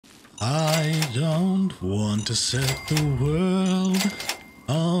I don't want to set the world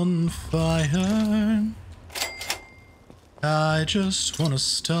on fire. I just want to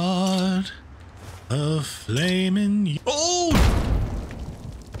start a flaming... Oh!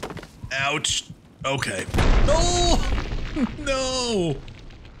 Ouch. Okay. Oh! No!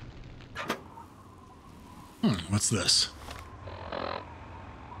 What's this?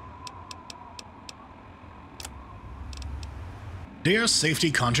 Dear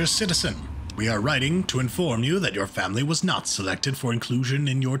safety-conscious citizen, we are writing to inform you that your family was not selected for inclusion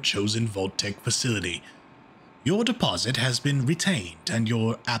in your chosen vault-tec facility. Your deposit has been retained and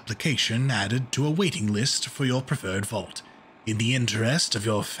your application added to a waiting list for your preferred vault. In the interest of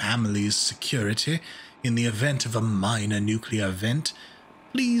your family's security, in the event of a minor nuclear event,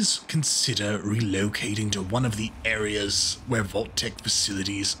 please consider relocating to one of the areas where vault-tec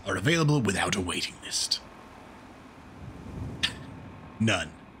facilities are available without a waiting list.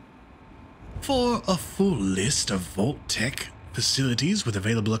 None. For a full list of vault-tec facilities with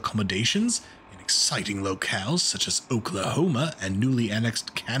available accommodations in exciting locales such as Oklahoma and newly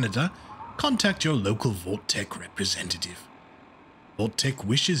annexed Canada, contact your local vault-tec representative. vault-tec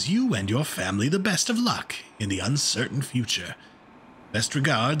wishes you and your family the best of luck in the uncertain future. Best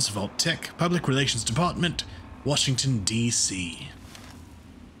regards, vault-tec, Public Relations Department, Washington, D.C.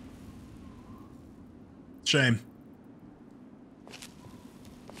 Shame.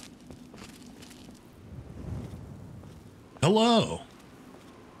 Hello.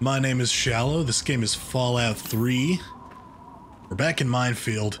 My name is Shallow. This game is Fallout 3. We're back in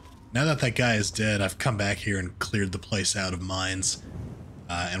Minefield. Now that that guy is dead, I've come back here and cleared the place out of mines.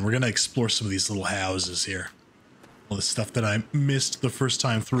 And we're going to explore some of these little houses here. All the stuff that I missed the first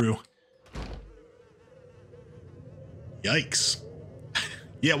time through. Yikes.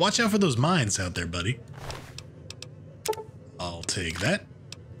 Yeah, watch out for those mines out there, buddy. I'll take that.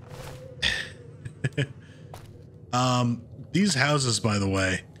 These houses, by the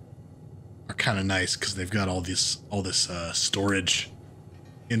way, are kind of nice because they've got all this storage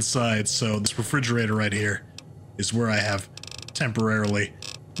inside. So this refrigerator right here is where I have temporarily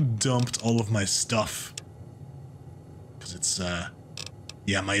dumped all of my stuff because it's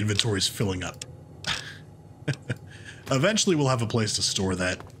yeah, my inventory is filling up. Eventually we'll have a place to store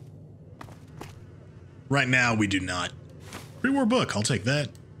that. Right now we do not. Pre-war book, I'll take that.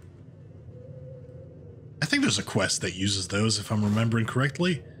 I think there's a quest that uses those, if I'm remembering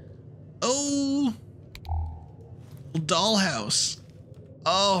correctly. Oh! Dollhouse.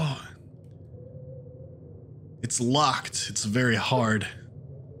 Oh. It's locked. It's very hard.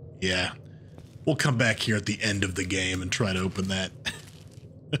 Yeah. We'll come back here at the end of the game and try to open that.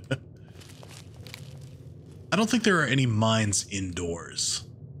 I don't think there are any mines indoors.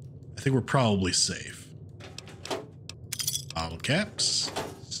 I think we're probably safe. Bottle caps.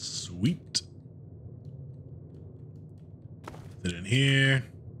 Sweet. Nothing in here.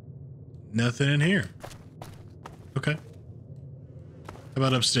 Nothing in here. Okay. How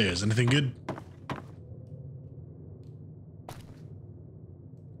about upstairs? Anything good?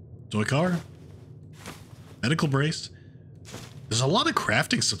 Toy car? Medical brace? There's a lot of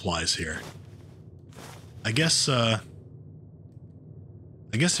crafting supplies here. I guess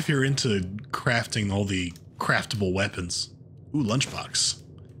if you're into crafting all the craftable weapons. Ooh, lunchbox.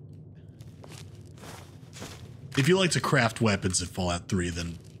 If you like to craft weapons in Fallout 3,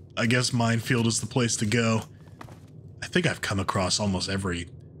 then I guess Minefield is the place to go. I think I've come across almost every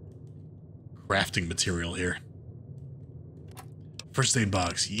crafting material here. First aid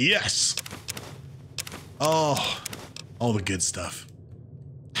box. Yes! Oh, all the good stuff.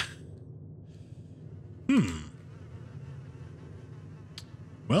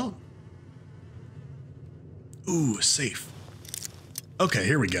 Well. Ooh, safe. Okay,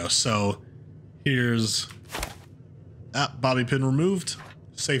 here we go. So, here's... Ah, bobby pin removed.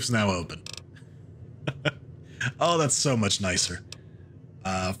 Safe's now open. Oh, that's so much nicer.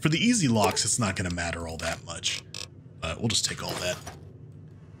 For the easy locks, it's not going to matter all that much. But we'll just take all that.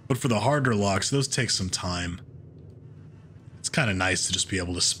 But for the harder locks, those take some time. It's kind of nice to just be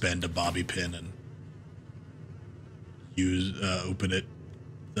able to spend a bobby pin and use open it.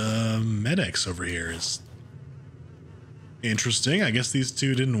 The Med-X over here is interesting. I guess these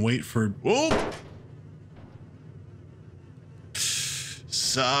two didn't wait for... Whoa!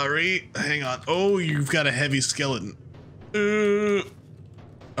 Sorry. Hang on. Oh, you've got a heavy skeleton.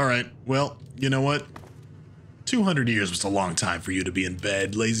 Alright, well, you know what? 200 years was a long time for you to be in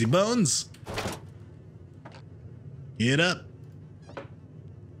bed, lazy bones. Get up.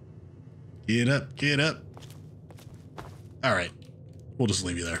 Get up, get up. Alright, we'll just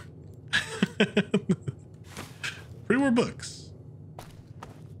leave you there. Pre-war books.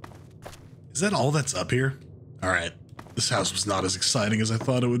 Is that all that's up here? Alright. This house was not as exciting as I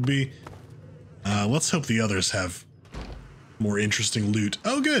thought it would be. Let's hope the others have more interesting loot.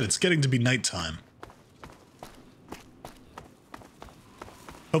 Oh good, it's getting to be nighttime.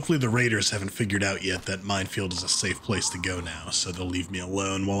 Hopefully the raiders haven't figured out yet that Minefield is a safe place to go now, so they'll leave me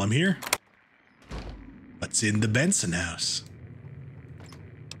alone while I'm here. What's in the Benson house?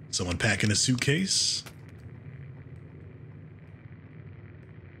 Someone packing a suitcase?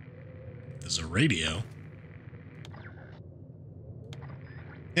 There's a radio.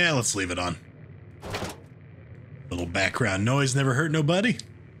 Yeah, let's leave it on. Little background noise never hurt nobody.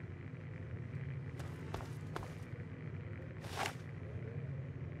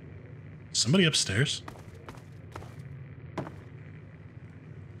 Somebody upstairs.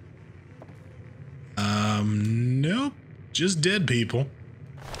 Nope. Just dead people.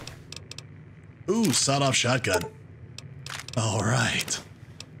 Ooh, sawed-off shotgun. All right.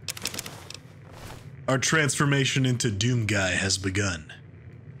 Our transformation into Doom Guy has begun.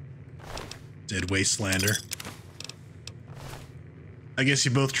 Dead Wastelander. I guess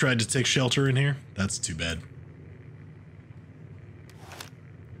you both tried to take shelter in here? That's too bad.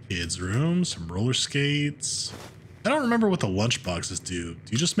 Kids' room, some roller skates. I don't remember what the lunchboxes do.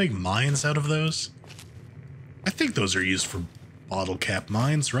 Do you just make mines out of those? I think those are used for bottle cap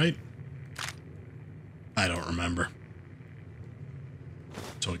mines, right? I don't remember.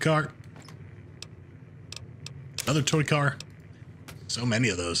 Toy car. Another toy car. So many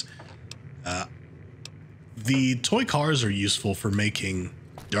of those. The toy cars are useful for making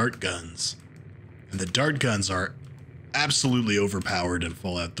dart guns. And the dart guns are absolutely overpowered in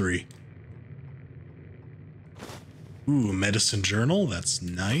Fallout 3. Ooh, medicine journal. That's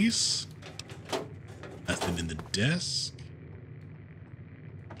nice. Nothing in the desk.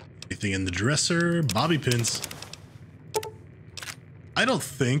 Anything in the dresser? Bobby pins. I don't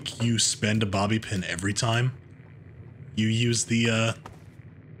think you spend a bobby pin every time you use the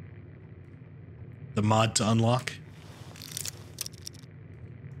mod to unlock.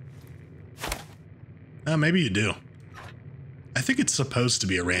 Maybe you do. I think it's supposed to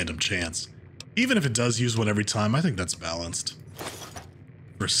be a random chance. Even if it does use one every time, I think that's balanced.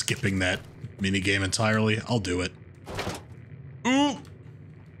 For skipping that minigame entirely, I'll do it. Ooh!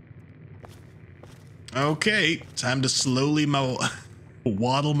 Okay, time to slowly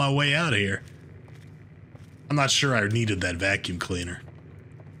waddle my way out of here. I'm not sure I needed that vacuum cleaner.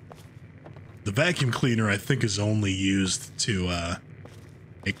 The vacuum cleaner, I think, is only used to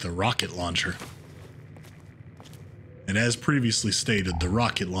make the rocket launcher. And as previously stated, the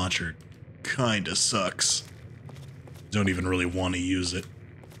rocket launcher kinda sucks. Don't even really want to use it.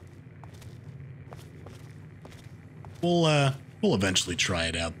 We'll eventually try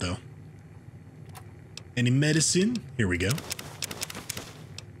it out, though. Any medicine? Here we go.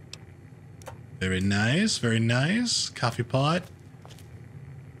 Very nice, very nice. Coffee pot.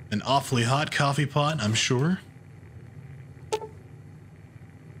 An awfully hot coffee pot, I'm sure.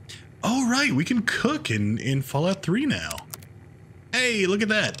 Oh, right, we can cook in Fallout 3 now. Hey, look at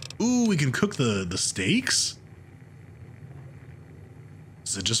that. Ooh, we can cook the steaks?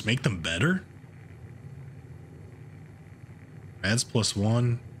 Does it just make them better? Adds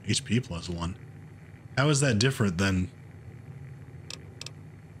 +1, HP +1. How is that different than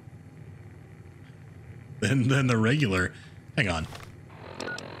the regular? Hang on.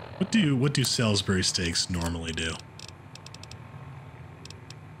 What do Salisbury steaks normally do?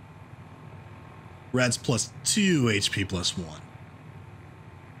 Rads +2, HP +1.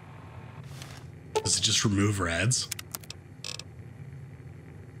 Does it just remove rads?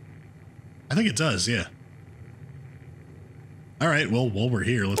 I think it does, yeah. Alright, well, while we're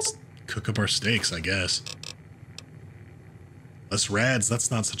here, let's cook up our steaks, I guess. Less rads, that's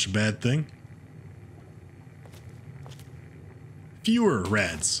not such a bad thing. Fewer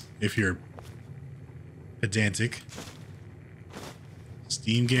rads, if you're pedantic.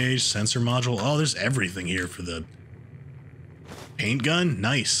 Steam gauge, sensor module. Oh, there's everything here for the paint gun.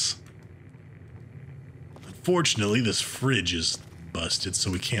 Nice. Unfortunately, this fridge is busted, so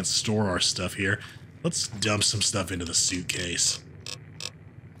we can't store our stuff here. Let's dump some stuff into the suitcase.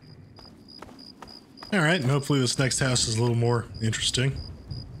 Alright, and hopefully this next house is a little more interesting.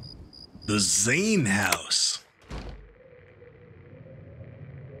 The Zane house.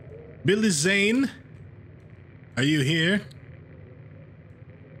 Billy Zane? Are you here?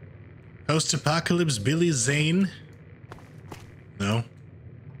 Post-apocalypse Billy Zane? No?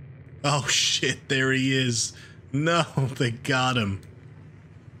 Oh shit, there he is. No, they got him.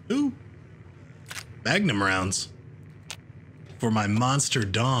 Ooh. Magnum rounds. For my monster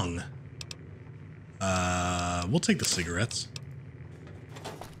dong. We'll take the cigarettes.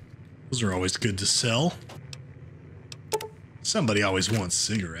 Those are always good to sell. Somebody always wants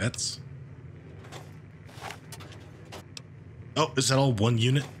cigarettes. Oh, is that all one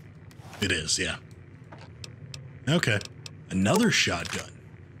unit? It is, yeah. Okay. Another shotgun.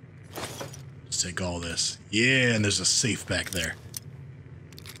 Let's take all this. Yeah, and there's a safe back there.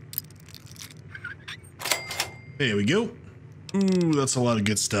 There we go. Ooh, that's a lot of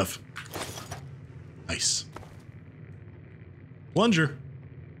good stuff. Nice. Plunger.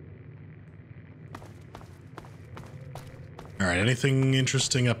 Alright, anything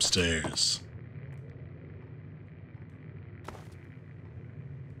interesting upstairs?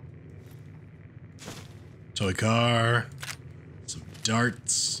 Toy car. Some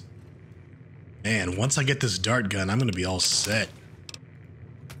darts. Man, once I get this dart gun, I'm gonna be all set.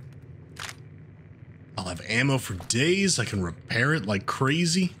 I'll have ammo for days. I can repair it like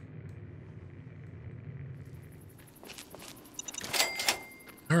crazy.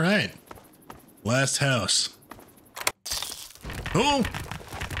 Alright. Last house. Oh!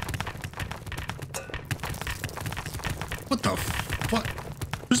 What the fuck?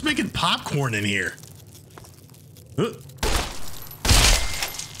 Who's making popcorn in here?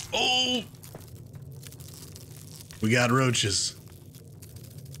 Oh! We got roaches.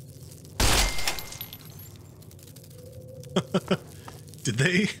 Did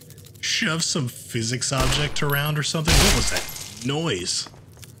they shove some physics object around or something? What was that noise?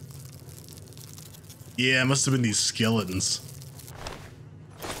 Yeah, it must have been these skeletons.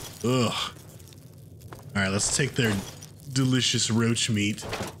 Ugh. Alright, let's take their delicious roach meat.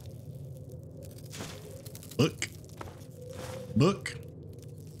 Look. Look.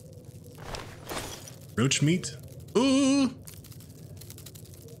 Roach meat. Ooh!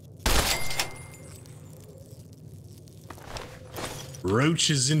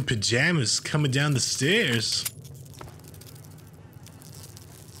 Roaches in pajamas coming down the stairs.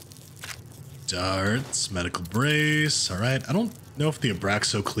 Darts, medical brace. Alright, I don't know if the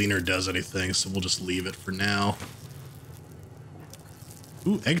Abraxo cleaner does anything, so we'll just leave it for now.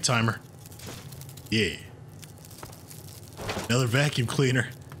 Ooh, egg timer. Yeah. Another vacuum cleaner.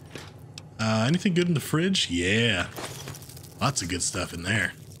 Anything good in the fridge? Yeah. Lots of good stuff in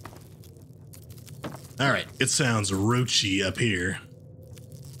there. Alright, it sounds roachy up here.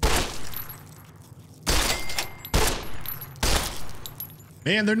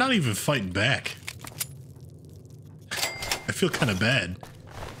 Man, they're not even fighting back. I feel kind of bad.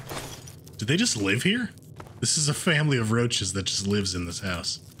 Do they just live here? This is a family of roaches that just lives in this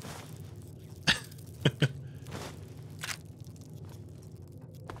house.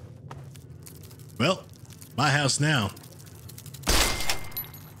 Well, my house now.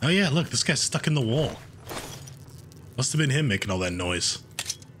 Oh yeah, look, this guy's stuck in the wall. Must have been him making all that noise.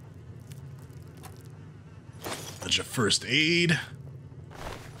 Bunch of first aid.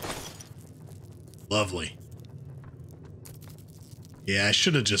 Lovely. Yeah, I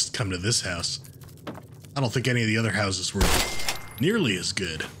should have just come to this house. I don't think any of the other houses were nearly as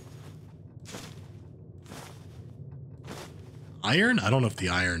good. Iron? I don't know if the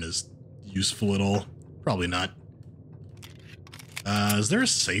iron is useful at all. Probably not. Is there a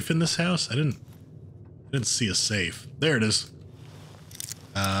safe in this house? I didn't see a safe. There it is.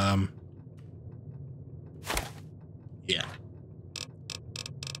 Yeah.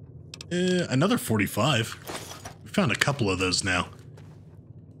 Another 45. We found a couple of those now.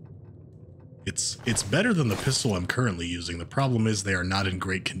 It's better than the pistol I'm currently using. The problem is they are not in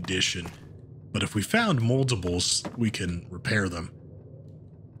great condition. But if we found multiples, we can repair them.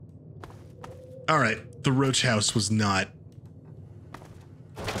 Alright, the roach house was not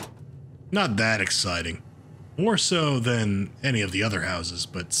that exciting. More so than any of the other houses,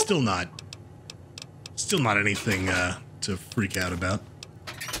 but still not anything to freak out about.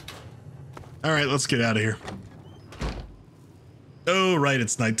 Alright, let's get out of here. Oh, right,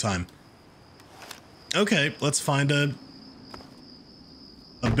 it's nighttime. Okay, let's find a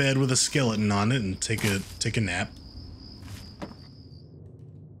bed with a skeleton on it and take a nap.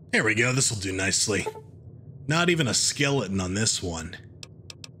 There we go, this'll do nicely. Not even a skeleton on this one.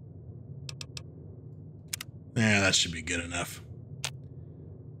 Yeah, that should be good enough.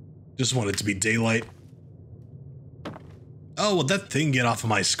 Just want it to be daylight. Oh, will that thing get off of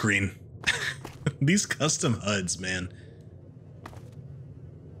my screen? These custom HUDs, man.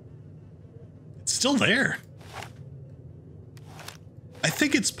 It's still there. I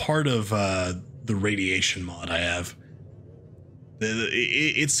think it's part of the radiation mod I have.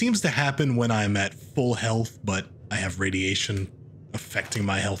 It seems to happen when I'm at full health, but I have radiation affecting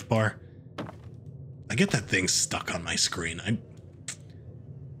my health bar. I get that thing stuck on my screen.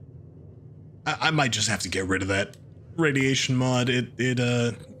 I might just have to get rid of that radiation mod. It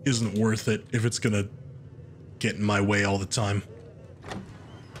isn't worth it if it's gonna get in my way all the time.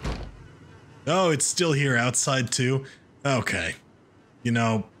 Oh, it's still here outside too? Okay. You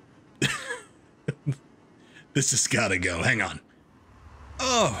know, this has gotta go. Hang on.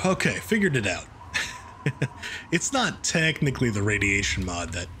 Oh, okay, figured it out. It's not technically the radiation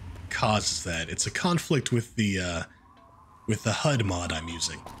mod that causes that. It's a conflict with the HUD mod I'm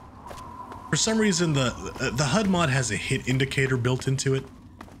using. For some reason, the HUD mod has a hit indicator built into it,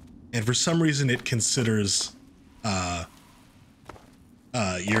 and for some reason it considers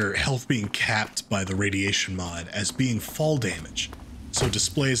your health being capped by the radiation mod as being fall damage. So it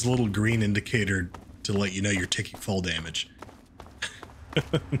displays a little green indicator to let you know you're taking fall damage.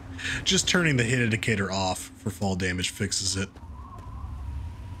 Just turning the hit indicator off for fall damage fixes it.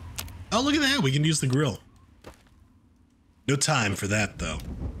 Oh, look at that. We can use the grill. No time for that, though.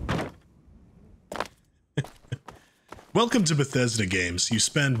 Welcome to Bethesda games. You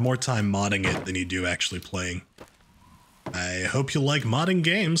spend more time modding it than you do actually playing. I hope you like modding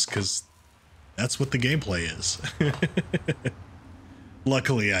games, because that's what the gameplay is.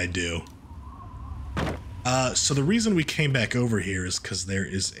 Luckily, I do. So the reason we came back over here is because there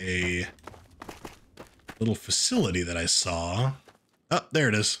is a little facility that I saw. Oh, there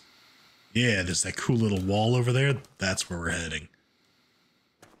it is. Yeah, there's that cool little wall over there. That's where we're heading.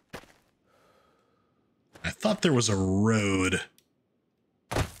 I thought there was a road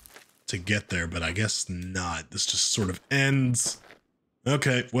to get there, but I guess not. This just sort of ends.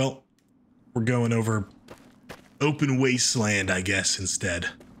 Okay, well, we're going over open wasteland, I guess, instead.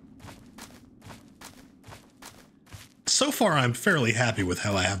 So far, I'm fairly happy with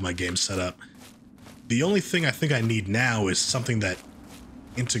how I have my game set up. The only thing I think I need now is something that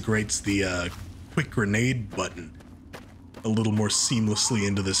integrates the quick grenade button a little more seamlessly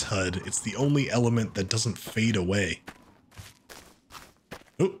into this HUD. It's the only element that doesn't fade away.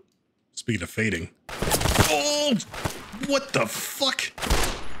 Oh, speaking of fading. Oh, what the fuck?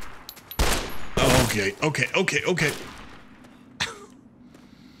 Oh, okay.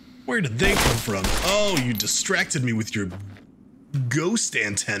 Where did they come from? Oh, you distracted me with your ghost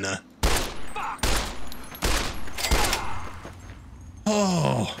antenna.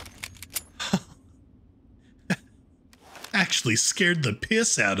 Oh. Actually scared the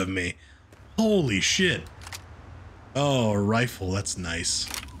piss out of me. Holy shit. Oh, a rifle, that's nice.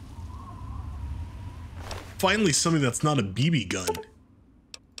 Finally something that's not a BB gun.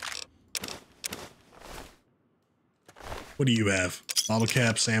 What do you have? Bottle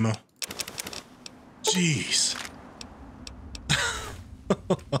caps, ammo? Jeez.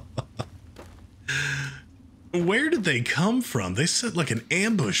 Where did they come from? They set like an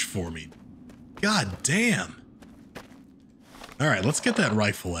ambush for me. God damn. Alright, let's get that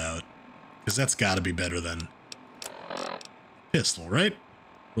rifle out. Because that's gotta be better than pistol, right?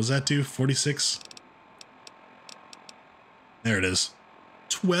 What does that do? 46? There it is.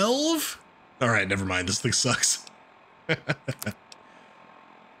 12? Alright, never mind. This thing sucks.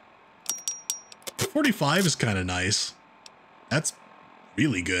 45 is kind of nice. That's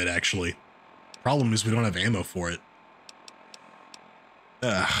really good, actually. Problem is we don't have ammo for it.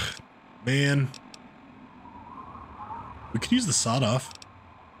 Ugh, man. We could use the sawed-off.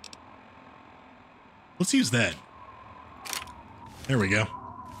 Let's use that. There we go.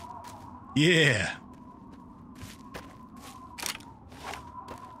 Yeah.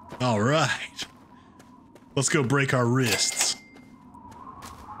 All right. Let's go break our wrists.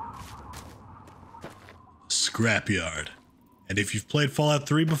 Scrapyard. And if you've played Fallout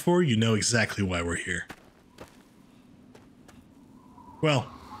 3 before, you know exactly why we're here.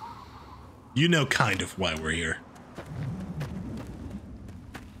 Well, you know kind of why we're here.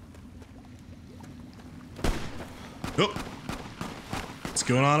 Oh, what's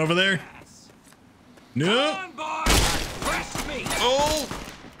going on over there? No. Come on, boy. Press me. Oh.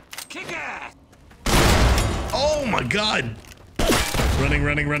 Kick ass. Oh my God. Running.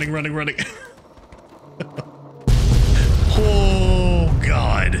 Oh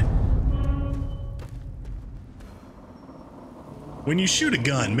God. When you shoot a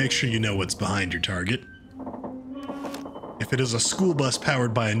gun, make sure you know what's behind your target. If it is a school bus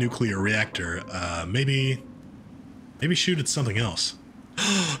powered by a nuclear reactor, maybe shoot at something else.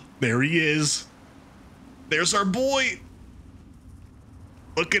 There he is. There's our boy.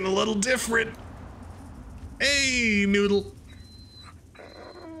 Looking a little different. Hey, Noodle.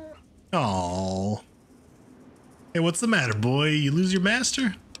 Aww. Hey, what's the matter, boy? You lose your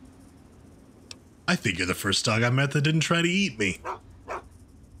master? I think you're the first dog I met that didn't try to eat me.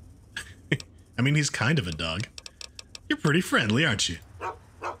 I mean, he's kind of a dog. You're pretty friendly, aren't you?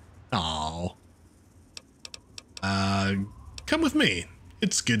 Aww. Come with me.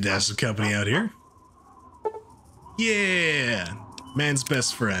 It's good to have some company out here. Yeah, man's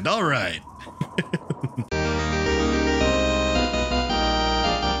best friend. All right.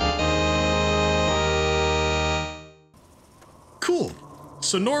 Cool.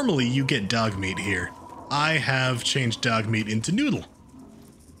 So normally you get dog meat here. I have changed dog meat into noodle.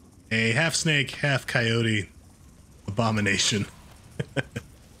 A half snake, half coyote abomination.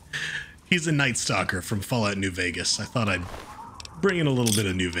 He's a night stalker from Fallout New Vegas. I thought I'd bring in a little bit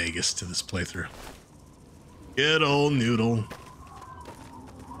of New Vegas to this playthrough. Good old Noodle.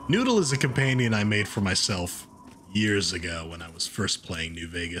 Noodle is a companion I made for myself years ago when I was first playing New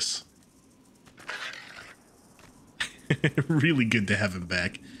Vegas. Really good to have him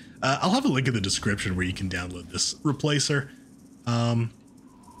back. I'll have a link in the description where you can download this replacer.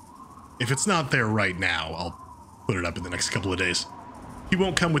 If it's not there right now, I'll put it up in the next couple of days. He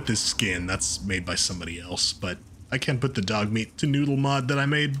won't come with this skin. That's made by somebody else, but I can put the dog meat to noodle mod that I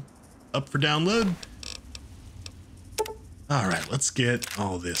made up for download. All right, let's get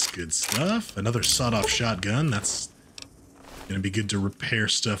all this good stuff. Another sawed-off shotgun. That's gonna be good to repair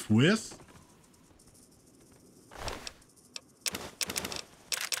stuff with.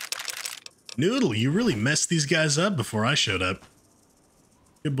 Noodle, you really messed these guys up before I showed up.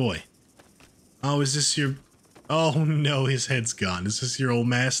 Good boy. Oh, is this your... Oh no, his head's gone. Is this your old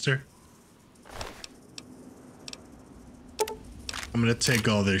master? I'm gonna take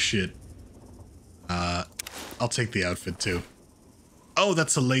all their shit. I'll take the outfit too. Oh,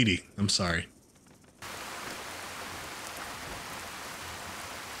 that's a lady. I'm sorry.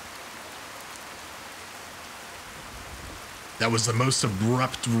 That was the most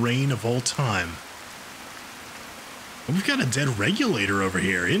abrupt rain of all time. We've got a dead regulator over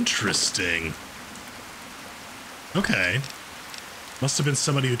here. Interesting. Okay. Must have been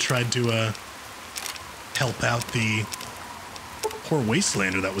somebody who tried to help out the poor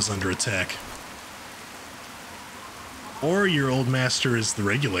wastelander that was under attack. Or your old master is the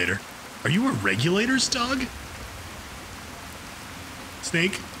regulator. Are you a regulator's dog?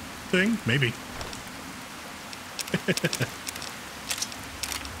 Snake thing? Maybe.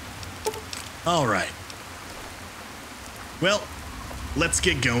 All right. Well, let's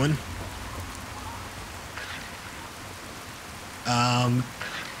get going.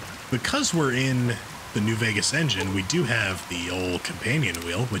 Because we're in the New Vegas engine, we do have the old companion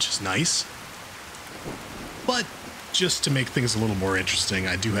wheel, which is nice. But just to make things a little more interesting,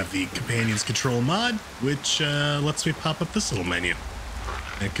 I do have the companions control mod, which lets me pop up this little menu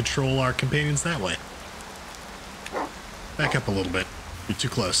and control our companions that way. Back up a little bit. You're too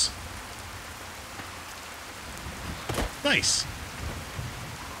close. Nice.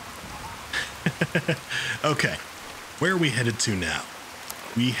 Okay, where are we headed to now?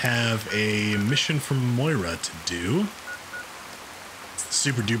 We have a mission from Moira to do. It's the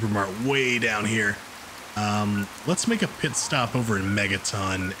Super Duper Mart way down here. Let's make a pit stop over in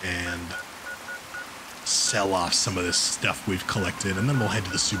Megaton and sell off some of this stuff we've collected, and then we'll head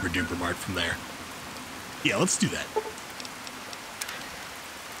to the Super Duper Mart from there. Yeah, let's do that.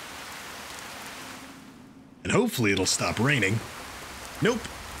 And hopefully it'll stop raining. Nope.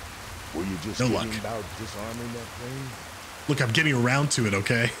 Were you just no luck. about disarming that thing? Look, I'm getting around to it,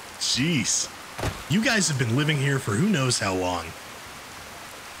 okay? Jeez. You guys have been living here for who knows how long.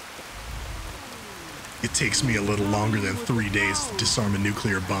 It takes me a little longer than 3 days to disarm a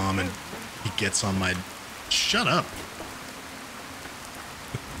nuclear bomb, and he gets on my... Shut up.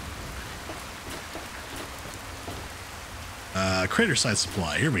 Crater side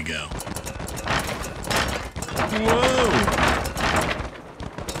supply. Here we go. Whoa!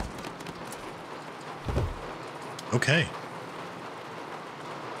 Okay.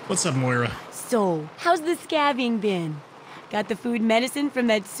 What's up, Moira? So, how's the scabbing been? Got the food medicine from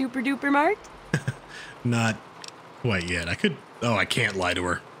that Super Duper Mart? Not quite yet. I could... Oh, I can't lie to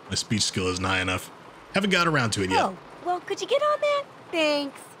her. My speech skill isn't high enough. Haven't got around to it yet. Oh, well, could you get on that?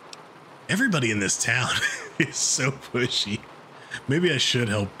 Thanks. Everybody in this town is so pushy. Maybe I should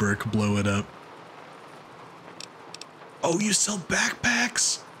help Burke blow it up. Oh, you sell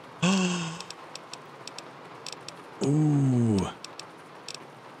backpacks? Oh. Ooh.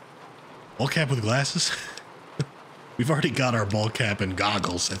 Ball cap with glasses? We've already got our ball cap and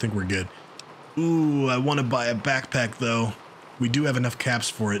goggles. I think we're good. Ooh, I want to buy a backpack, though. We do have enough caps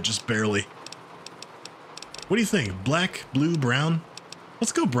for it, just barely. What do you think? Black, blue, brown?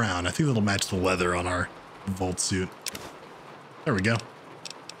 Let's go brown. I think that'll match the leather on our Vault suit. There we go.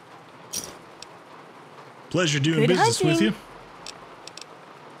 Pleasure doing business with you.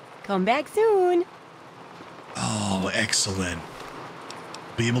 Come back soon. Oh, excellent.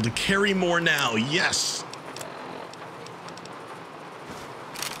 Be able to carry more now. Yes.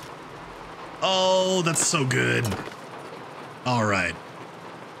 Oh, that's so good. All right.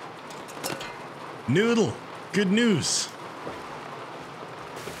 Noodle, good news.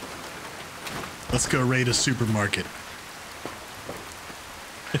 Let's go raid a supermarket.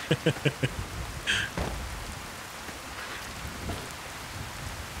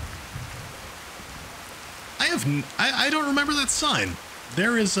 I don't remember that sign.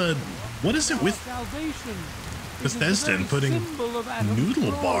 There is a, what is it with Bethesda and putting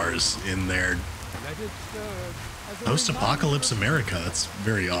noodle bars in their post-apocalypse America? That's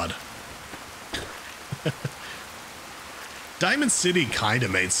very odd. Diamond City kind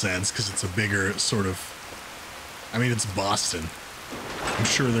of made sense because it's a bigger sort of, I mean, it's Boston. I'm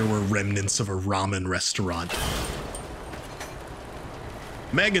sure there were remnants of a ramen restaurant.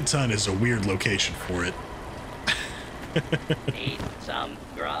 Megaton is a weird location for it. Need some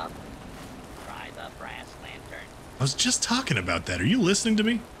grub? Try the brass lantern. I was just talking about that. Are you listening to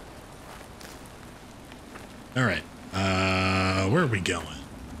me? All right. Where are we going?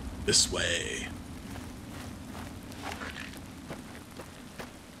 This way.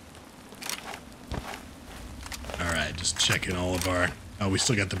 All right, just checking all of our... Oh, we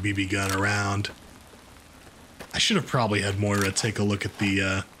still got the BB gun around. I should have probably had Moira take a look at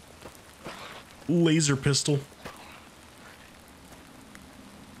the laser pistol.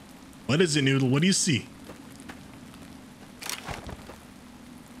 What is it, Noodle? What do you see?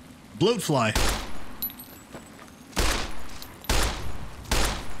 Bloatfly.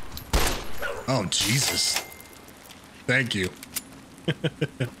 Oh, Jesus. Thank you.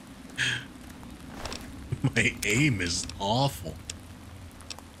 My aim is awful.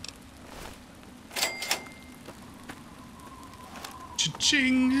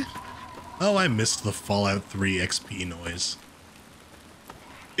 Cha-ching. Oh, I missed the Fallout 3 XP noise.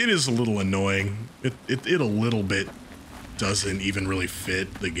 It is a little annoying. It a little bit doesn't even really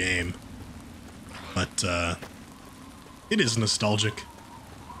fit the game. But, it is nostalgic.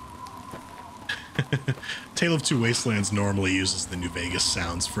 Tale of Two Wastelands normally uses the New Vegas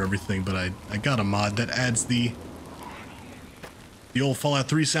sounds for everything, but I got a mod that adds the old Fallout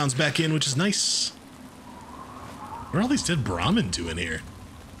 3 sounds back in, which is nice. What are all these dead Brahmin doing here?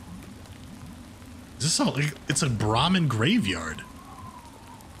 Is this all, like, it's a Brahmin graveyard.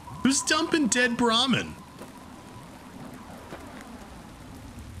 Who's dumping dead Brahmin?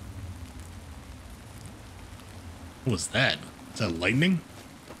 What was that? Is that lightning?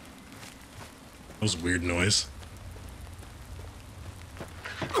 That was a weird noise.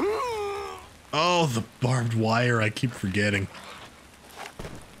 Oh, the barbed wire. I keep forgetting.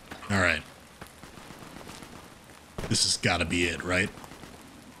 All right. This has got to be it, right?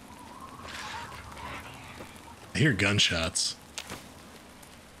 I hear gunshots.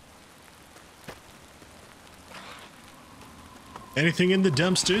 Anything in the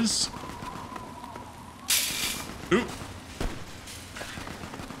dumpsters? Ooh.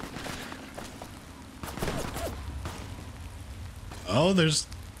 Oh, there's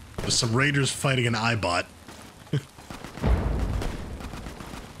some raiders fighting an iBot.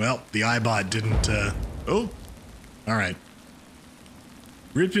 Well, the iBot didn't, oh. All right.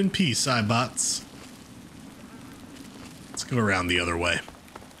 Rip in peace, iBots. Let's go around the other way.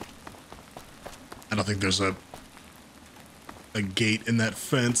 I don't think there's a gate in that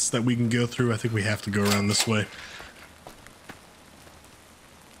fence that we can go through. I think we have to go around this way.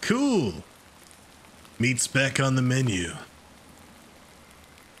 Cool. Meat's back on the menu.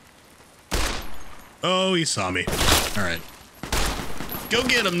 Oh, he saw me. All right. Go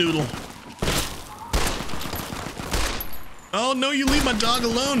get him, Noodle. Oh, no, you leave my dog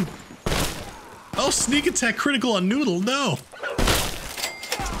alone. Oh, sneak attack critical on Noodle. No.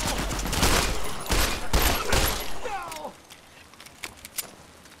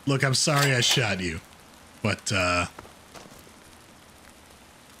 Look, I'm sorry I shot you, but,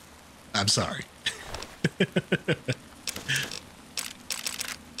 I'm sorry.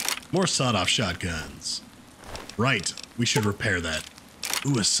 More sawed-off shotguns. Right, we should repair that.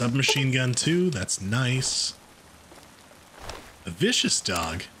 Ooh, a submachine gun too? That's nice. A vicious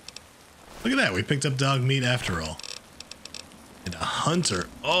dog. Look at that, we picked up dog meat after all. And a hunter.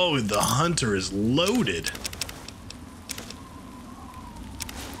 Oh, the hunter is loaded.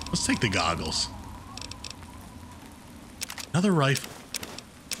 Let's take the goggles. Another rifle.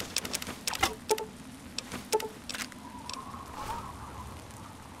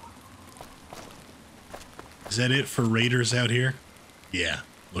 Is that it for raiders out here? Yeah,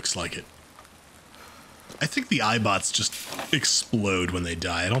 looks like it. I think the iBots just explode when they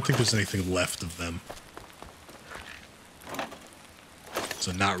die. I don't think there's anything left of them.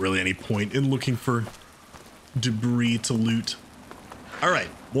 So not really any point in looking for debris to loot. All right,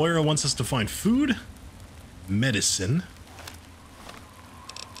 Moira wants us to find food, medicine.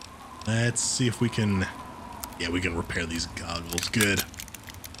 Let's see if we can... Yeah, we can repair these goggles. Good.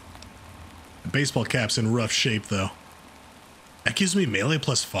 The baseball cap's in rough shape, though. That gives me melee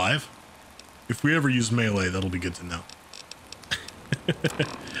 +5. If we ever use melee, that'll be good to know.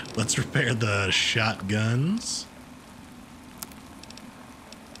 Let's repair the shotguns.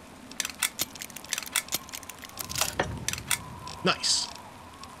 Nice.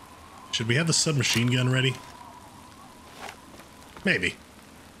 Should we have the submachine gun ready? Maybe.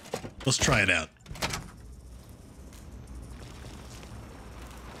 Let's try it out.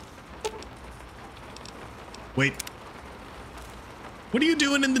 Wait. What are you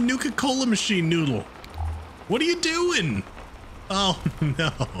doing in the Nuka-Cola machine, Noodle? What are you doing? Oh,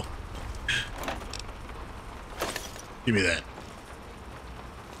 no. Give me that.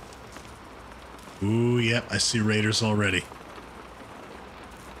 Ooh, yep, I see raiders already.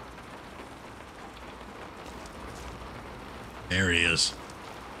 There he is.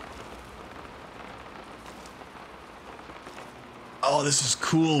 Oh, this is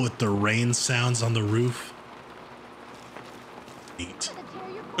cool with the rain sounds on the roof. Neat.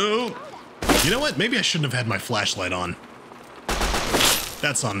 Oh, you know what? Maybe I shouldn't have had my flashlight on.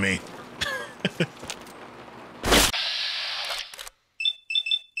 That's on me.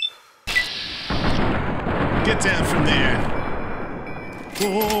 Get down from there.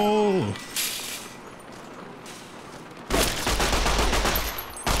 Whoa.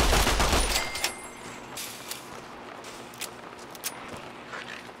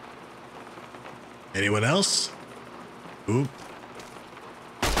 Anyone else? Ooh.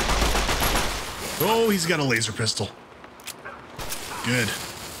 Oh, he's got a laser pistol. Good.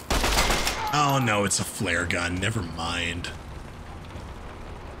 Oh no, it's a flare gun. Never mind.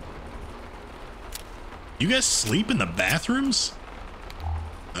 You guys sleep in the bathrooms?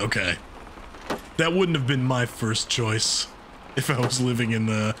 Okay. That wouldn't have been my first choice if I was living in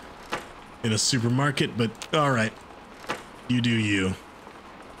a supermarket, but all right. You do you.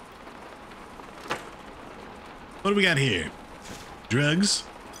 What do we got here? Drugs?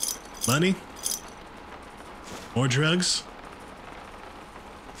 Money? More drugs?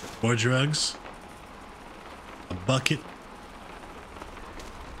 More drugs? A bucket?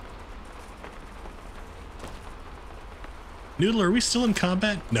 Noodle, are we still in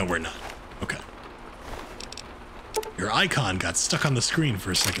combat? No, we're not. Okay. Your icon got stuck on the screen for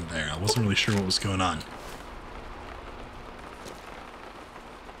a second there. I wasn't really sure what was going on.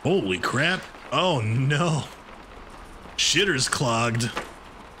 Holy crap. Oh no. Shitter's clogged.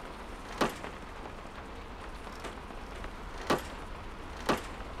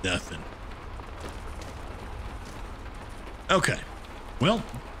 Nothing. Okay. Well,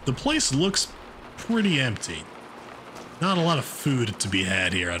 the place looks pretty empty. Not a lot of food to be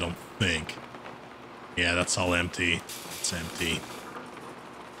had here, I don't think. Yeah, that's all empty. It's empty.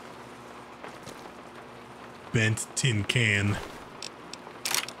 Bent tin can.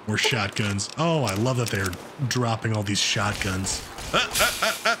 More shotguns. Oh, I love that they're dropping all these shotguns.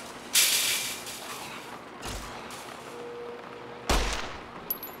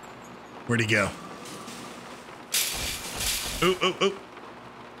 Where'd he go? Oh, oh, oh.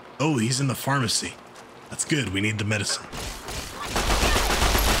 Oh, he's in the pharmacy. That's good. We need the medicine.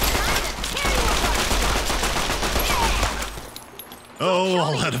 Oh,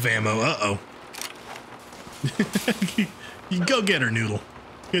 all out of ammo. Uh-oh. You go get her, Noodle.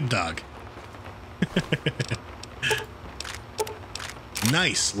 Good dog.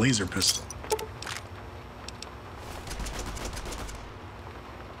 Nice laser pistol.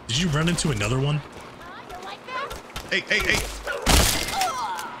 Did you run into another one? Hey, hey, hey.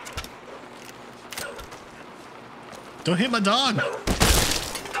 Don't hit my dog.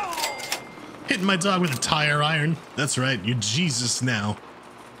 Hitting my dog with a tire iron. That's right, you're Jesus now.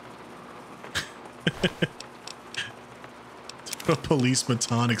 A police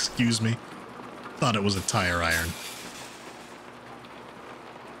baton, excuse me. Thought it was a tire iron.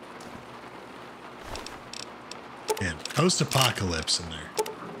 Man, post-apocalypse in there.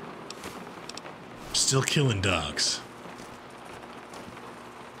 Still killing dogs.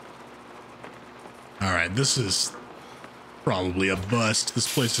 Alright, this is probably a bust.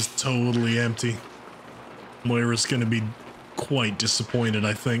 This place is totally empty. Moira's gonna be quite disappointed,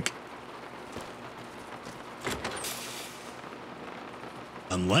 I think.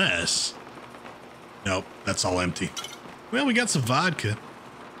 Unless... Nope, that's all empty. Well, we got some vodka.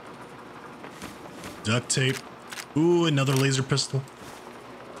 Duct tape. Ooh, another laser pistol.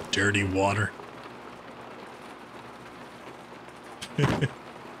 Dirty water. I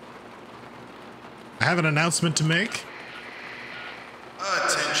have an announcement to make.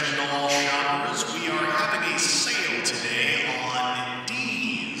 Attention.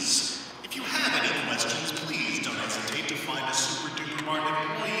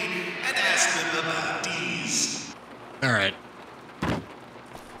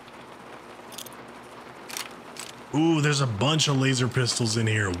 Ooh, there's a bunch of laser pistols in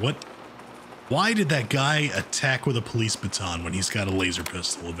here. What? Why did that guy attack with a police baton when he's got a laser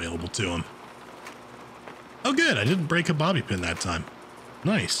pistol available to him? Oh, good. I didn't break a bobby pin that time.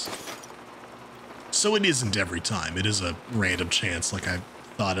 Nice. So it isn't every time. It is a random chance like I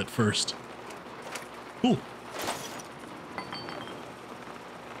thought at first. Cool.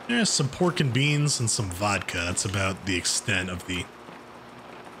 Yeah, some pork and beans and some vodka. That's about the extent of the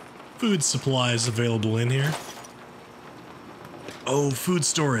food supplies available in here. Oh, food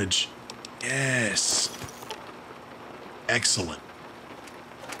storage. Yes. Excellent.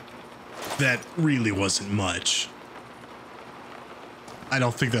 That really wasn't much. I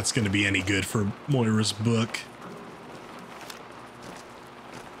don't think that's going to be any good for Moira's book.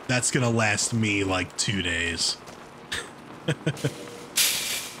 That's going to last me like 2 days.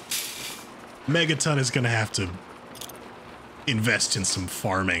 Megaton is going to have to invest in some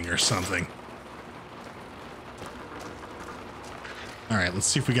farming or something. All right, let's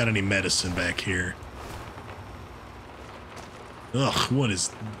see if we got any medicine back here. Ugh, what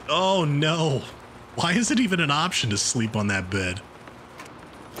is... Oh, no. Why is it even an option to sleep on that bed?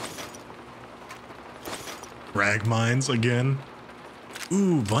 Frag mines again.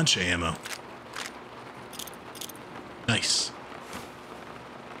 Ooh, bunch of ammo. Nice.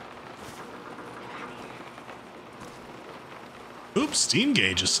 Oops, steam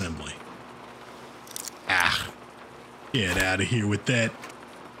gauge assembly. Ah, get out of here with that.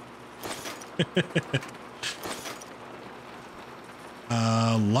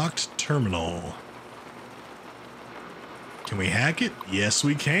 Locked terminal. Can we hack it? Yes,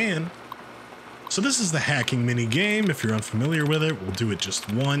 we can. So this is the hacking mini game. If you're unfamiliar with it, we'll do it just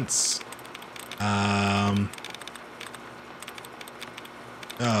once. Oh,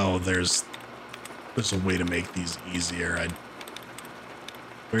 there's a way to make these easier.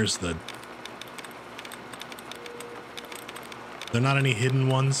 Where's the... There not any hidden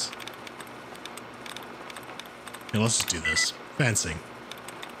ones? Here, let's just do this. Fencing.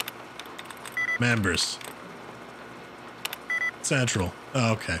 Members. Central.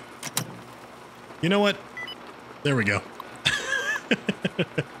 Oh, okay. You know what? There we go.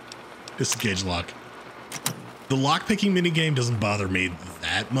 Disengage lock. The lockpicking minigame doesn't bother me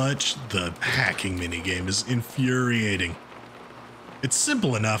that much. The hacking minigame is infuriating. It's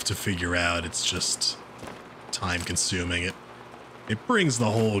simple enough to figure out. It's just time consuming. It brings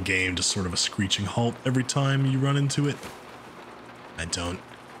the whole game to sort of a screeching halt every time you run into it. I don't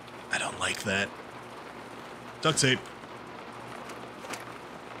like that. Duct tape.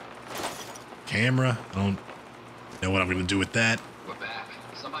 Camera. I don't know what I'm going to do with that. We're back.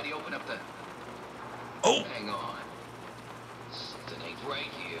 Somebody open up the... Oh! Hang on. Something ain't right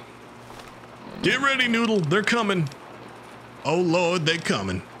here. Get ready, Noodle. They're coming. Oh, Lord, they're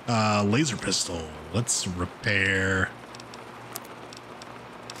coming. Laser pistol. Let's repair.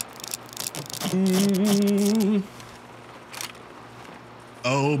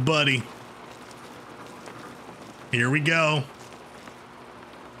 Oh, buddy. Here we go.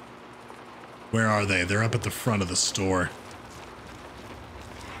 Where are they? They're up at the front of the store.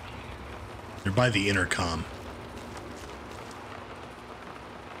 They're by the intercom.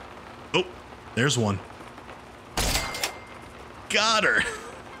 Oh, there's one. Got her.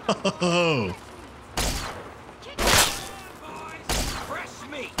 Oh. Fresh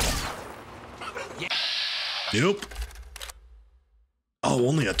meat. Nope. Oh,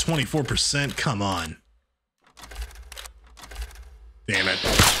 only a 24%. Come on. Damn it.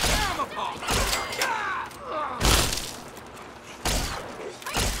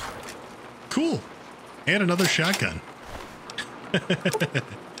 Cool. And another shotgun.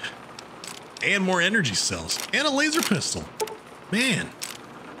 And more energy cells. And a laser pistol. Man.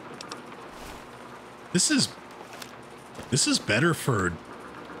 This is better for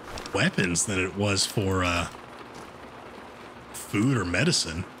weapons than it was for food or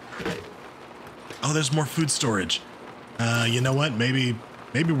medicine. Oh, there's more food storage. You know what? Maybe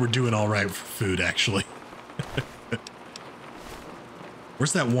we're doing all right for food, actually.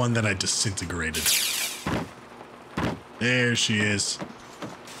 Where's that one that I disintegrated? There she is.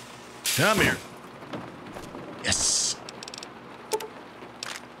 Come here. Yes.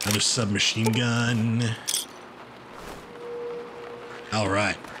 Another submachine gun. All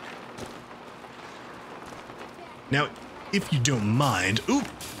right. Now, if you don't mind... Oop!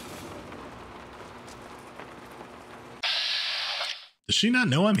 Does she not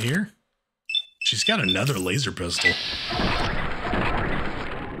know I'm here? She's got another laser pistol.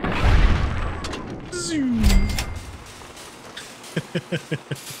 Zoom.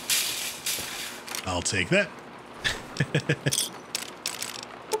 I'll take that.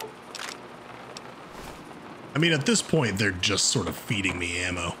 I mean, at this point, they're just sort of feeding me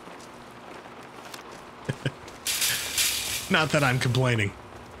ammo. Not that I'm complaining.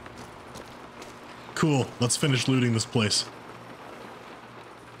 Cool, let's finish looting this place.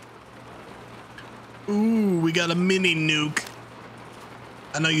 Ooh, we got a mini nuke.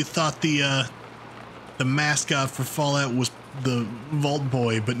 I know you thought the mascot for Fallout was the Vault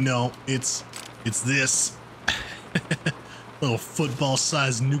Boy, but no, it's this. Little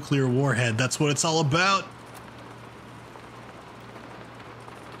football-sized nuclear warhead. That's what it's all about.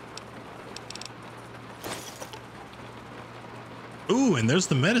 Ooh, and there's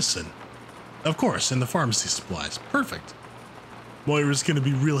the medicine. Of course, and the pharmacy supplies. Perfect. Moira's gonna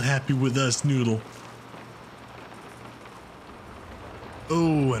be real happy with us, Noodle.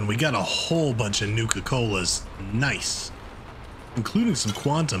 Oh, and we got a whole bunch of Nuka-Colas. Nice. Including some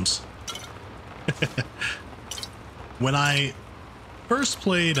Quantums. When I first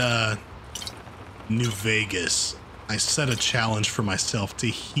played New Vegas, I set a challenge for myself to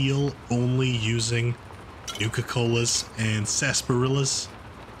heal only using Nuka-Colas and sarsaparillas.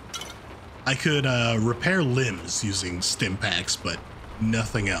 I could repair limbs using stim packs, but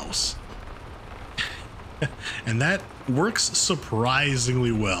nothing else. And that works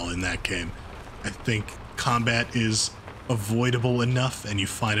surprisingly well in that game. I think combat is avoidable enough and you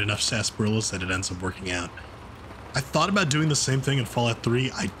find enough sarsaparillas that it ends up working out. I thought about doing the same thing in Fallout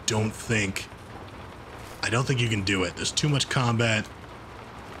 3. I don't think you can do it. There's too much combat.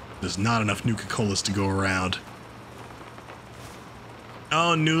 There's not enough Nuka-Colas to go around.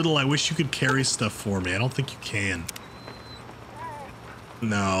 Oh, Noodle, I wish you could carry stuff for me. I don't think you can.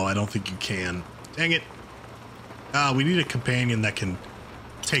 No, I don't think you can. Dang it. Ah, we need a companion that can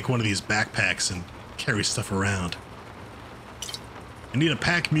take one of these backpacks and carry stuff around. I need a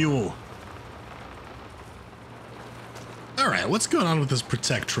pack mule. Alright, what's going on with this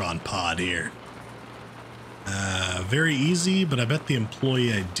Protectron pod here? Very easy, but I bet the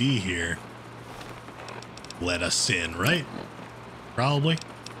employee ID here let us in, right? Probably.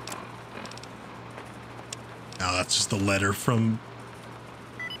 No, that's just a letter from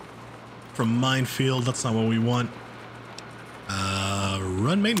Minefield. That's not what we want.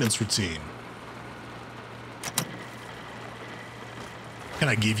 Run maintenance routine. Can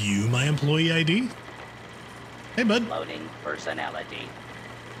I give you my employee ID? Hey, bud. Loading personality.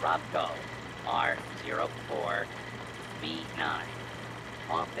 Robco R04B9.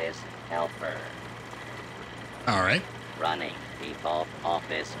 Office helper. All right. Running default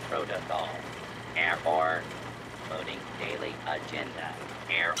office protocol. Error. Loading daily agenda.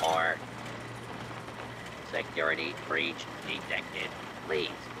 Error. Security breach detected. Please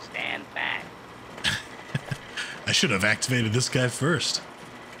stand back. I should have activated this guy first.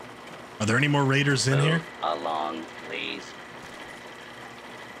 Are there any more raiders in here? Along, please.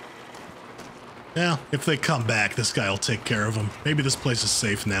 Yeah, if they come back, this guy will take care of them. Maybe this place is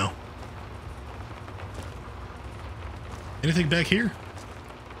safe now. Anything back here?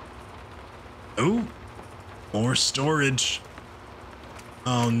 Oh, more storage.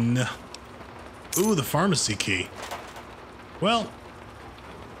 Oh no. Ooh, the pharmacy key. Well,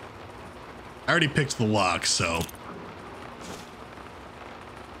 I already picked the lock, so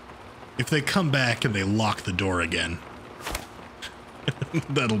if they come back and they lock the door again,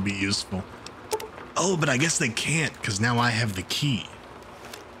 that'll be useful. Oh, but I guess they can't, because now I have the key.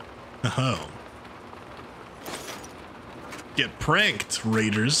 Oh. Get pranked,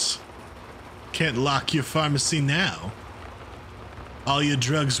 raiders. Can't lock your pharmacy now. All your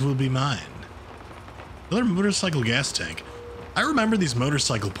drugs will be mine. Another motorcycle gas tank. I remember these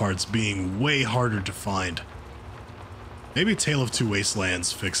motorcycle parts being way harder to find. Maybe Tale of Two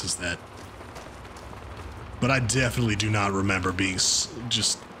Wastelands fixes that. But I definitely do not remember being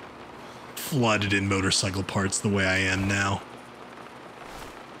just flooded in motorcycle parts the way I am now.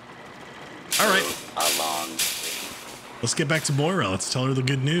 Alright. Let's get back to Moira. Let's tell her the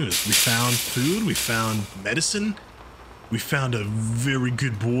good news. We found food. We found medicine. We found a very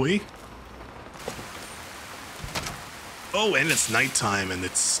good boy. Oh, and it's nighttime, and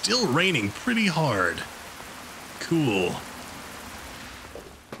it's still raining pretty hard. Cool.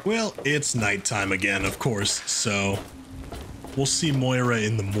 Well, it's nighttime again, of course, so we'll see Moira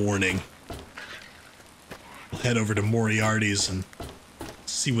in the morning. We'll head over to Moriarty's and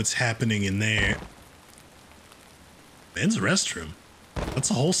see what's happening in there. Men's restroom?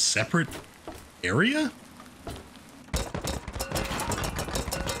 That's a whole separate area?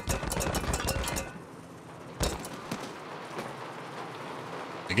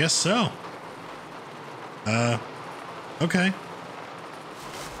 I guess so. Okay.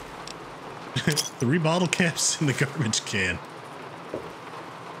 3 bottle caps in the garbage can.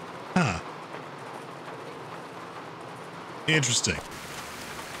 Huh. Interesting.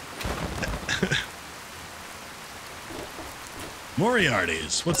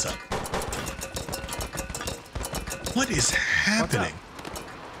 Moriarty's, what's up? What is happening?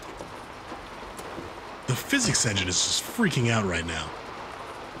 The physics engine is just freaking out right now.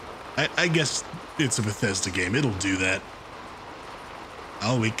 I guess it's a Bethesda game. It'll do that.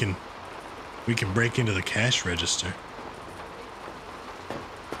 Oh, we can break into the cash register.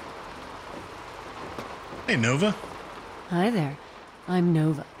 Hey, Nova. Hi there. I'm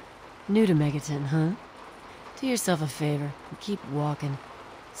Nova. New to Megaton, huh? Do yourself a favor and keep walking.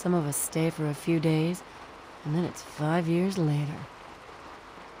 Some of us stay for a few days, and then it's 5 years later.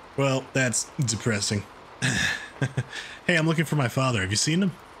 Well, that's depressing. Hey, I'm looking for my father. Have you seen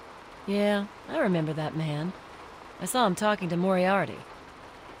him? Yeah, I remember that man. I saw him talking to Moriarty.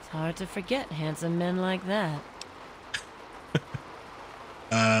 It's hard to forget handsome men like that.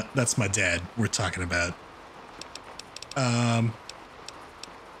 That's my dad we're talking about.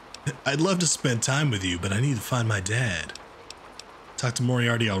 I'd love to spend time with you, but I need to find my dad. Talked to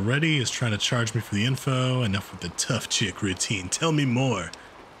Moriarty already. He's trying to charge me for the info. Enough with the tough chick routine. Tell me more.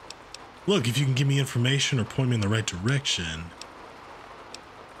 Look, if you can give me information or point me in the right direction.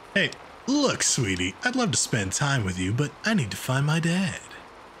 Hey, look, sweetie. I'd love to spend time with you, but I need to find my dad.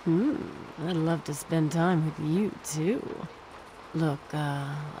 I'd love to spend time with you, too. Look,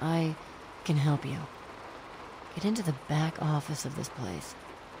 I can help you. Get into the back office of this place.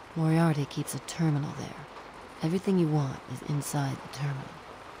 Moriarty keeps a terminal there. Everything you want is inside the terminal.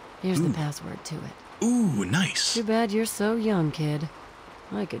 Here's the password to it. Ooh, nice. Too bad you're so young, kid.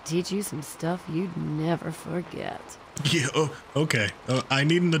 I could teach you some stuff you'd never forget. Yeah, oh, okay. I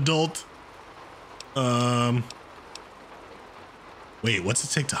need an adult. Wait, what's it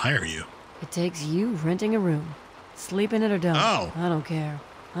take to hire you? It takes you renting a room. Sleep in it or don't. Oh. I don't care.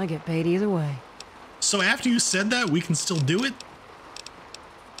 I get paid either way. So after you said that, we can still do it?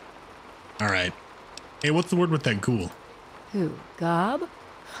 Alright. Hey, what's the word with that ghoul? Who, Gob?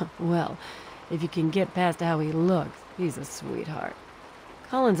 Well, if you can get past how he looks, he's a sweetheart.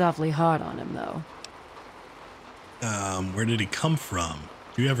 Colin's awfully hard on him, though. Where did he come from?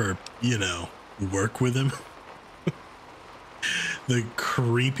 Do you ever, work with him? The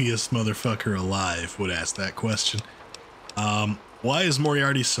creepiest motherfucker alive would ask that question. Why is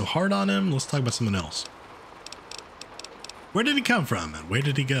Moriarty so hard on him? Let's talk about something else. Where did he come from and where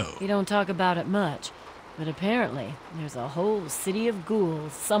did he go? He don't talk about it much, but apparently there's a whole city of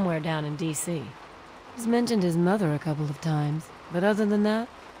ghouls somewhere down in D.C. He's mentioned his mother a couple of times, but other than that,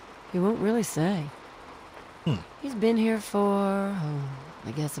 he won't really say. He's been here for,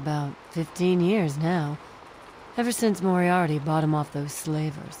 I guess about 15 years now. Ever since Moriarty bought him off those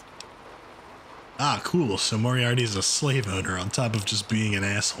slavers. Ah, cool. So Moriarty's a slave owner on top of just being an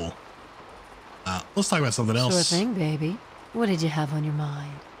asshole. Let's talk about something else. Sure thing, baby. What did you have on your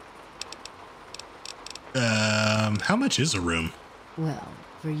mind? How much is a room? Well,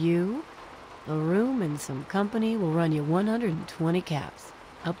 for you, a room and some company will run you 120 caps,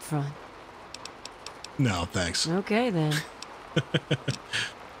 up front. No, thanks. Okay, then.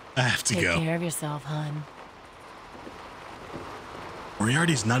 I have to go. Take care of yourself, hon.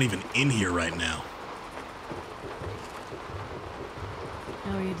 Moriarty's not even in here right now.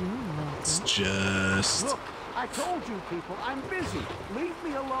 How are you doing, Walter? It's just... Look, I told you people, I'm busy. Leave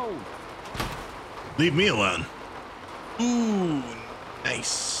me alone. Leave me alone. Ooh,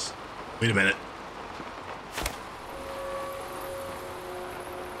 nice. Wait a minute.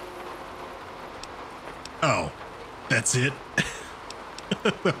 Oh, that's it?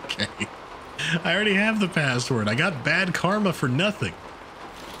 Okay. I already have the password. I got bad karma for nothing.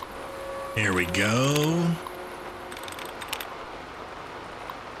 Here we go.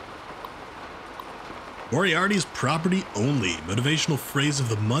 Moriarty's property only. Motivational phrase of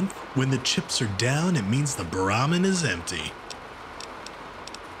the month. When the chips are down, it means the Brahmin is empty.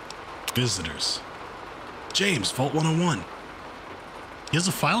 Visitors. James, Vault 101. He has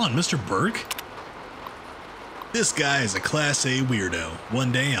a file on Mr. Burke? This guy is a Class A weirdo.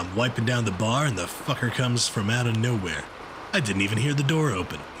 One day I'm wiping down the bar and the fucker comes from out of nowhere. I didn't even hear the door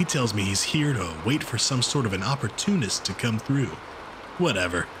open. He tells me he's here to wait for some sort of an opportunist to come through.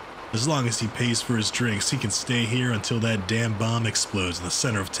 Whatever. As long as he pays for his drinks, he can stay here until that damn bomb explodes in the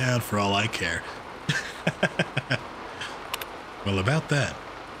center of town for all I care. Well, about that.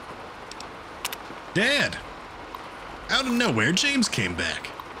 Dad! Out of nowhere, James came back.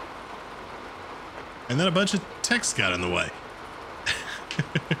 And then a bunch of texts got in the way.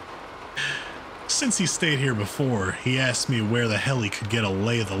 Since he stayed here before, he asked me where the hell he could get a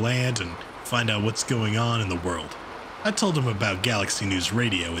lay of the land and find out what's going on in the world. I told him about Galaxy News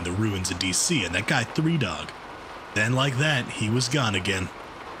Radio in the ruins of DC and that guy 3 Dog. Then like that, he was gone again.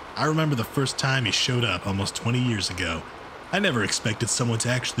 I remember the first time he showed up almost 20 years ago. I never expected someone to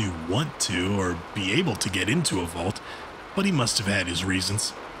actually want to or be able to get into a vault, but he must have had his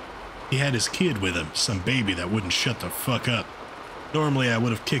reasons. He had his kid with him, some baby that wouldn't shut the fuck up. Normally I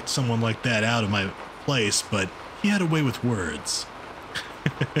would have kicked someone like that out of my place, but he had a way with words.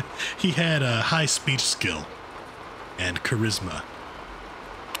 He had a high speech skill and charisma.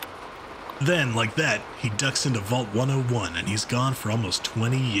 Then, like that, he ducks into Vault 101 and he's gone for almost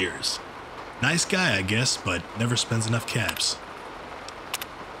 20 years. Nice guy, I guess, but never spends enough caps.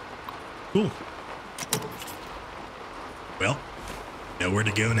 Cool. Well, nowhere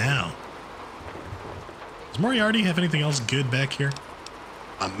to go now. Does Moriarty have anything else good back here?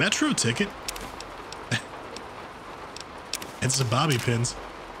 A metro ticket? And some bobby pins.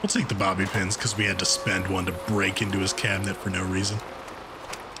 We'll take the bobby pins because we had to spend one to break into his cabinet for no reason.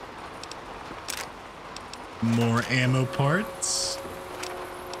 More ammo parts.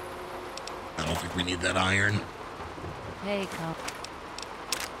 I don't think we need that iron. Hey, cop.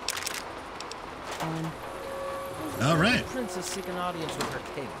 All right. Princess seek an audience with her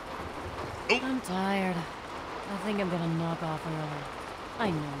king. Oh. I'm tired. I think I'm gonna knock off early. I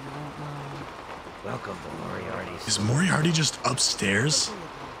know you won't mind. Welcome to Moriarty's. Is Moriarty just upstairs?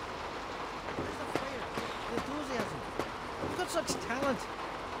 Enthusiasm. You've got such talent.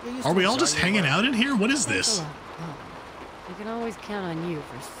 Are we all just hanging out in here? What is this? Thanks a lot. Oh, we can always count on you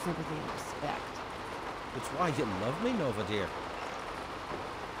for sympathy and respect. It's why you love me, Nova dear.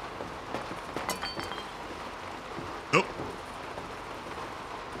 Oh.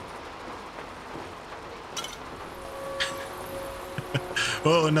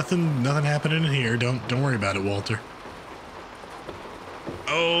 Oh, nothing happening in here. Don't worry about it, Walter.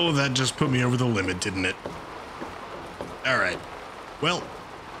 Oh, that just put me over the limit, didn't it? All right. Well,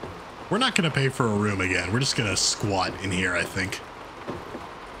 we're not going to pay for a room again. We're just going to squat in here, I think.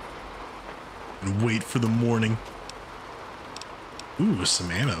 And wait for the morning. Ooh, some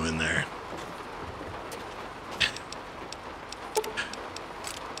ammo in there.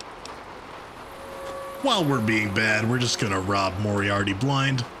 While we're being bad, we're just gonna rob Moriarty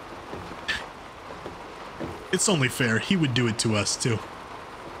blind. It's only fair. He would do it to us, too.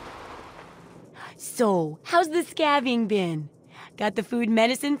 So, how's the scabbing been? Got the food and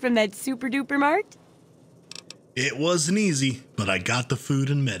medicine from that super duper mart? It wasn't easy, but I got the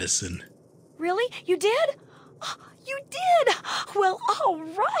food and medicine. Really? You did? You did! Well, all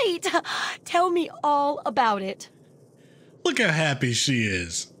right. Tell me all about it. Look how happy she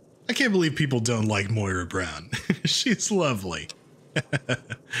is. I can't believe people don't like Moira Brown. She's lovely.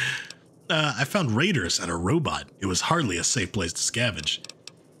 I found raiders and a robot. It was hardly a safe place to scavenge.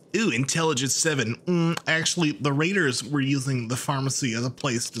 Ooh, Intelligence 7. Actually, the raiders were using the pharmacy as a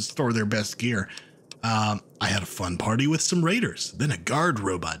place to store their best gear. I had a fun party with some raiders. Then a guard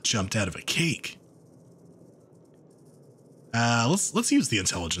robot jumped out of a cake. Let's use the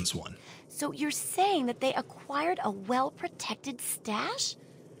intelligence one. So you're saying that they acquired a well-protected stash?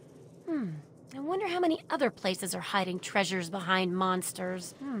 I wonder how many other places are hiding treasures behind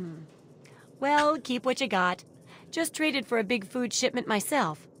monsters. Well, keep what you got. Just traded for a big food shipment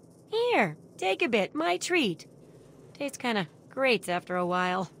myself. Here, take a bit, my treat. Tastes kinda great after a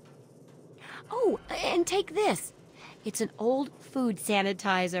while. Oh, and take this. It's an old food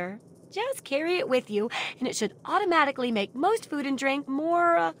sanitizer. Just carry it with you, and it should automatically make most food and drink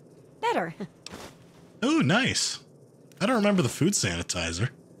more, better. Oh, nice. I don't remember the food sanitizer.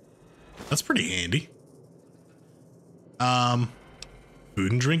 That's pretty handy.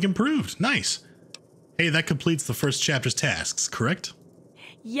 Food and drink improved. Nice. Hey, that completes the first chapter's tasks, correct?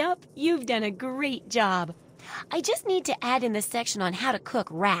 Yup, you've done a great job. I just need to add in the section on how to cook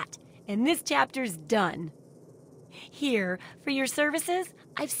rat. And this chapter's done. Here, for your services,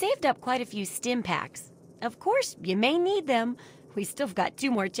 I've saved up quite a few stim packs. Of course, you may need them. We still got 2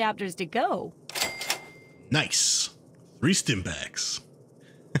 more chapters to go. Nice. 3 stim packs.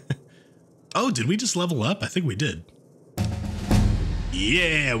 Oh, did we just level up? I think we did.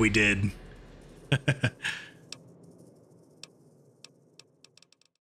 Yeah, we did.